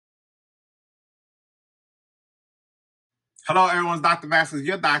Hello everyone, it's Dr. Vasquez,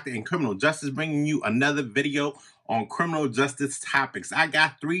 your doctor in criminal justice, bringing you another video on criminal justice topics. I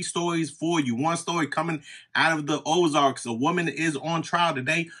got 3 stories for you. One story coming out of the Ozarks. A woman is on trial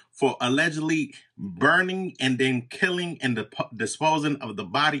today for allegedly burning and then killing and disposing of the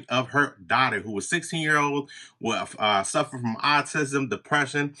body of her daughter, who was 16-year-old, suffered from autism,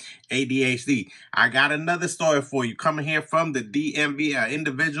 depression, ADHD. I got another story for you coming here from the DMV. An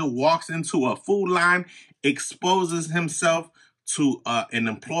individual walks into a food line, exposes himself to an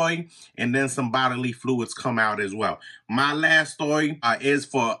employee, and then some bodily fluids come out as well. My last story is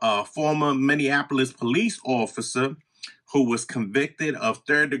for a former Minneapolis police officer who was convicted of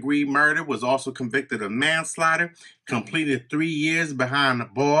 3rd-degree murder, was also convicted of manslaughter, completed 3 years behind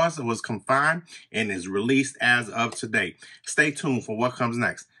bars, was confined, and is released as of today. Stay tuned for what comes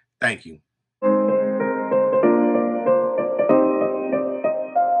next. Thank you.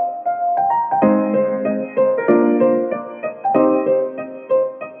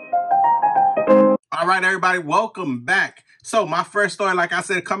 All right, everybody, welcome back. So my first story, like I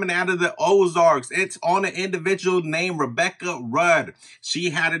said, coming out of the Ozarks, it's on an individual named Rebecca Rudd. She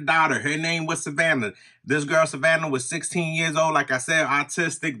had a daughter. Her name was Savannah. This girl, Savannah, was 16 years old. Like I said,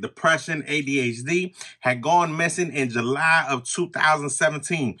 autistic, depression, ADHD, had gone missing in July of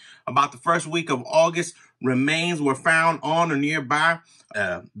 2017. About the first week of August, remains were found on or nearby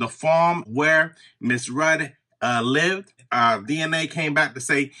the farm where Miss Rudd lived. DNA came back to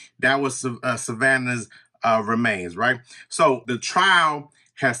say that was Savannah's remains, right? So the trial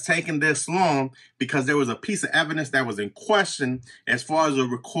has taken this long because there was a piece of evidence that was in question as far as a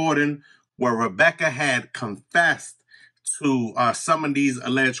recording where Rebecca had confessed to some of these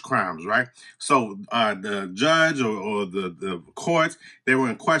alleged crimes, right? So the judge or the courts, they were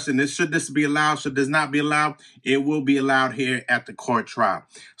in question. Should this be allowed? Should this not be allowed? It will be allowed here at the court trial.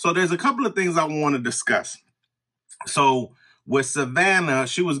 So there's a couple of things I want to discuss. So with Savannah,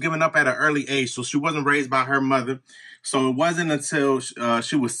 she was given up at an early age, so she wasn't raised by her mother. So it wasn't until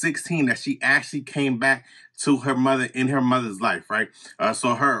she was 16 that she actually came back to her mother in her mother's life, right?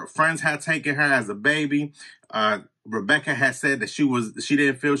 So her friends had taken her as a baby. Rebecca had said that she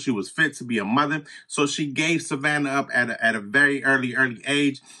didn't feel she was fit to be a mother, so she gave Savannah up at a very early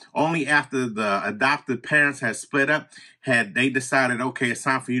age. Only after the adopted parents had split up had they decided, okay, it's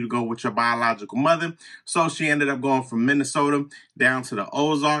time for you to go with your biological mother. So she ended up going from Minnesota down to the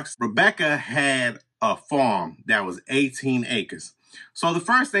Ozarks. Rebecca had a farm that was 18 acres. So the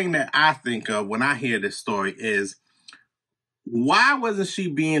first thing that I think of when I hear this story is, why wasn't she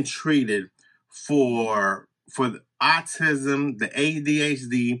being treated for the autism, the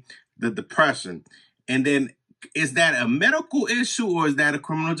ADHD, the depression? And then, is that a medical issue or is that a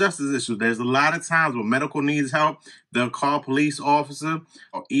criminal justice issue? There's a lot of times when medical needs help, they'll call a police officer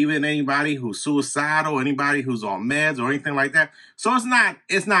or even anybody who's suicidal, anybody who's on meds or anything like that. So it's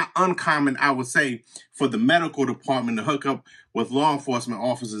not uncommon, I would say, for the medical department to hook up with law enforcement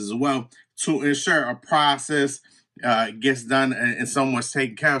officers as well to ensure a process gets done and someone's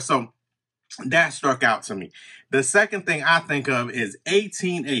taken care of. So that struck out to me. The second thing I think of is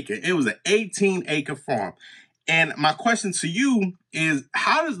 18 acre. It was an 18-acre farm. And my question to you is,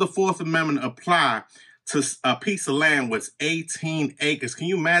 how does the 4th Amendment apply to a piece of land with 18 acres? Can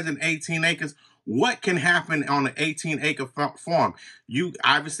you imagine 18 acres? What can happen on an 18-acre farm? You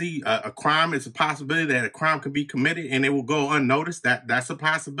obviously, a crime is a possibility that a crime could be committed and it will go unnoticed. That's a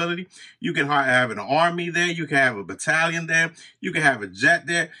possibility. You can have an army there. You can have a battalion there. You can have a jet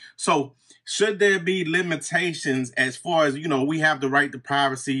there. So should there be limitations as far as, we have the right to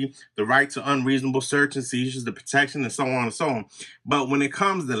privacy, the right to unreasonable search and seizures, the protection, and so on and so on. But when it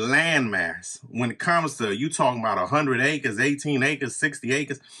comes to land mass, when it comes to you talking about 100 acres, 18 acres, 60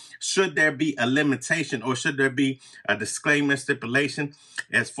 acres, should there be a limitation or should there be a disclaimer stipulation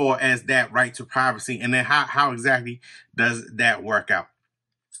as far as that right to privacy? And then how exactly does that work out?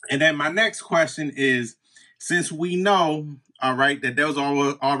 And then my next question is, since we know, all right, that there was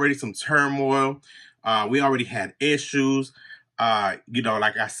already some turmoil, we already had issues, like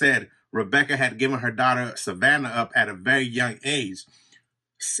I said, Rebecca had given her daughter Savannah up at a very young age.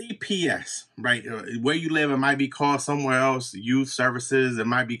 CPS, right? Where you live, it might be called somewhere else, youth services, it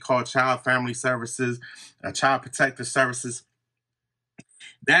might be called child family services, child protective services.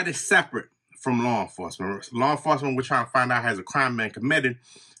 That is separate from law enforcement. Law enforcement, we're trying to find out has a crime been committed.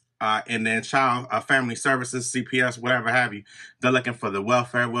 And then child family services, CPS, whatever have you, they're looking for the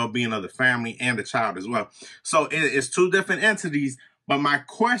welfare, well-being of the family and the child as well. So it's 2 different entities. But my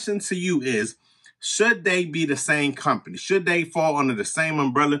question to you is, should they be the same company? Should they fall under the same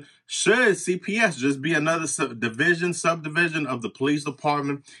umbrella? Should CPS just be another subdivision of the police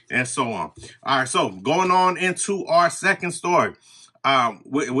department, and so on? All right, so going on into our second story.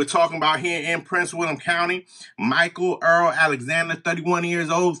 We're talking about here in Prince William County. Michael Earl Alexander, 31 years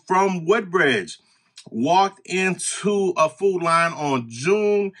old, from Woodbridge, walked into a Food Line on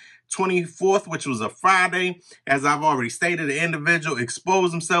June 24th, which was a Friday. As I've already stated, the individual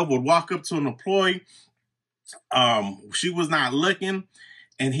exposed himself, would walk up to an employee. She was not looking,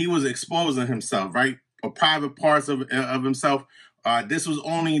 and he was exposing himself, right? Or private parts of himself. This was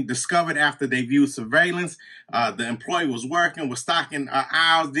only discovered after they viewed surveillance. The employee was working, was stocking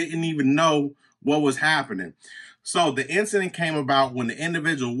aisles, didn't even know what was happening. So the incident came about when the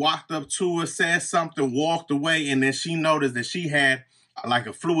individual walked up to her, said something, walked away, and then she noticed that she had like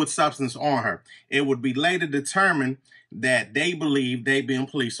a fluid substance on her. It would be later determined that they believed, they being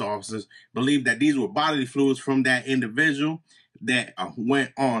police officers, believed that these were bodily fluids from that individual that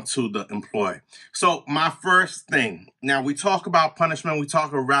went on to the employee. So my first thing, now we talk about punishment, we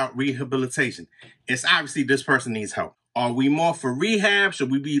talk about rehabilitation. It's obviously this person needs help. Are we more for rehab? Should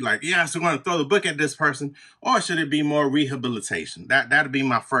we be like, yeah, so we're going to throw the book at this person? Or should it be more rehabilitation? That'd be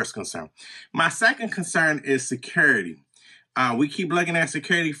my first concern. My second concern is security. We keep looking at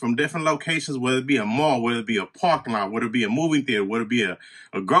security from different locations, whether it be a mall, whether it be a parking lot, whether it be a movie theater, whether it be a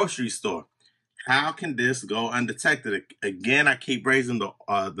grocery store. How can this go undetected? Again, I keep raising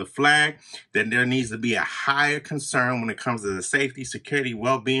the flag that there needs to be a higher concern when it comes to the safety, security,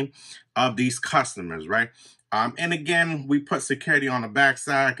 well-being of these customers, right? And again, we put security on the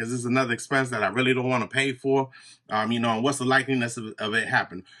backside because this is another expense that I really don't want to pay for. You know, and what's the likeliness of it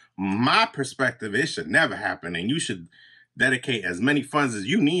happening? My perspective, it should never happen, and you should dedicate as many funds as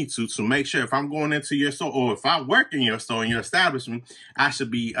you need to make sure if I'm going into your store or if I work in your store, in your establishment, I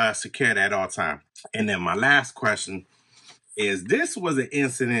should be secured at all times. And then my last question is, this was an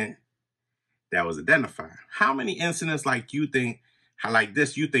incident that was identified. How many incidents like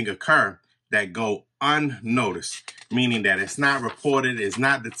this you think occur that go unnoticed, meaning that it's not reported, it's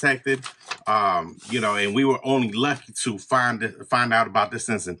not detected, you know, and we were only lucky to find out about this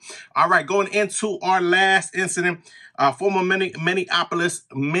incident. All right, going into our last incident, former Minneapolis,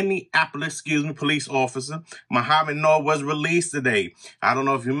 police officer Muhammad Noor was released today. I don't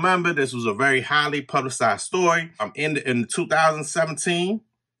know if you remember, this was a very highly publicized story. In 2017.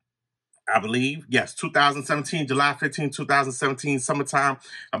 I believe, yes, 2017, July 15, 2017, summertime,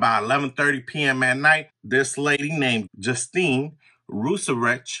 about 11:30 p.m. at night, this lady named Justine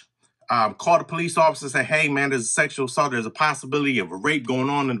Rusarich called a police officer and said, hey, man, there's a sexual assault. There's a possibility of a rape going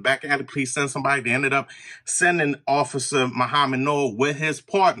on in the back alley. Please send somebody. They ended up sending Officer Muhammad Noor with his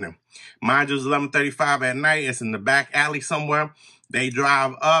partner. Mind you, it's 11:35 at night. It's in the back alley somewhere. They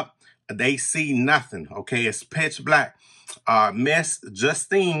drive up. They see nothing, okay? It's pitch black. Miss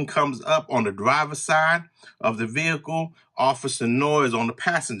Justine comes up on the driver's side of the vehicle. Officer Noor is on the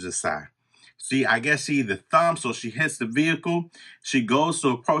passenger side. See, I guess she either thumbs, so she hits the vehicle. She goes to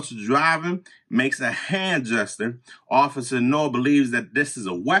approach the driver, makes a hand gesture. Officer Noor believes that this is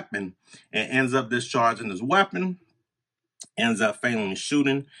a weapon and ends up discharging his weapon, ends up fatally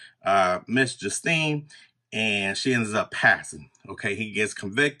shooting Miss Justine, and she ends up passing. Okay, he gets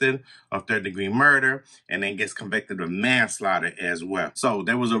convicted of third-degree murder and then gets convicted of manslaughter as well. So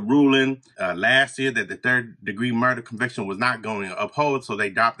there was a ruling last year that the third-degree murder conviction was not going to uphold, so they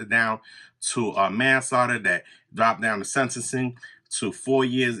dropped it down to manslaughter, that dropped down the sentencing to 4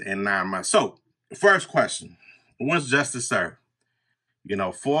 years and 9 months. So, first question, when's justice served? You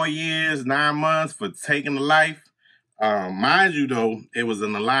know, 4 years, 9 months for taking a life. Mind you, though, it was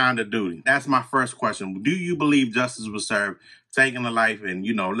in the line of duty. That's my first question. Do you believe justice was served, taking a life, and,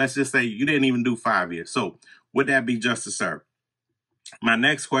 you know, let's just say you didn't even do 5 years. So would that be justice served? My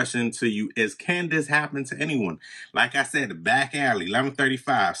next question to you is, can this happen to anyone? Like I said, the back alley,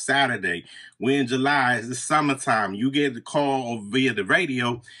 11:35, Saturday. We're in July. It's the summertime. You get the call via the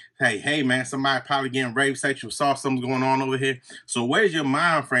radio. Hey, man, somebody probably getting raped, sexual assault, something's going on over here. So where's your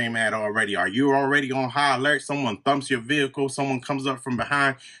mind frame at already? Are you already on high alert? Someone thumps your vehicle. Someone comes up from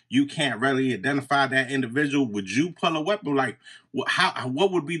behind. You can't really identify that individual. Would you pull a weapon? Like,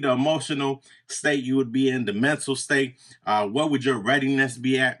 what would be the emotional state you would be in, the mental state? What would your readiness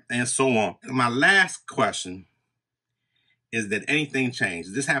be at, and so on? My last question is, did anything change?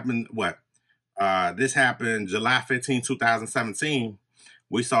 This happened, this happened July 15, 2017.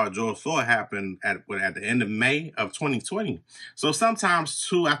 We saw George Floyd happen at the end of May of 2020. So sometimes,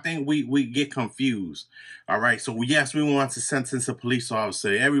 too, I think we get confused. All right, so yes, we want to sentence a police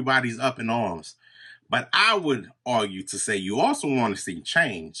officer. Everybody's up in arms. But I would argue to say you also want to see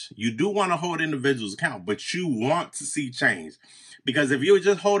change. You do want to hold individuals accountable, but you want to see change. Because if you were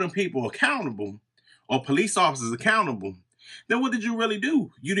just holding people accountable or police officers accountable, then what did you really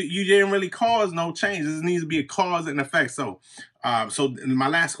do? You didn't really cause no change. This needs to be a cause and effect. So, so my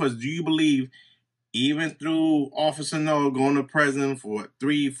last question: do you believe, even through Officer Noah going to prison for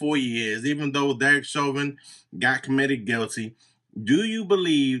 3-4 years, even though Derek Chauvin got committed guilty, do you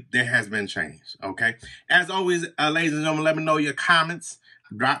believe there has been change? Okay. As always, ladies and gentlemen, let me know your comments.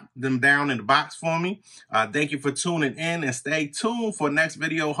 Drop them down in the box for me. Thank you for tuning in, and stay tuned for next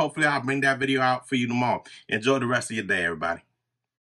video. Hopefully, I'll bring that video out for you tomorrow. Enjoy the rest of your day, everybody.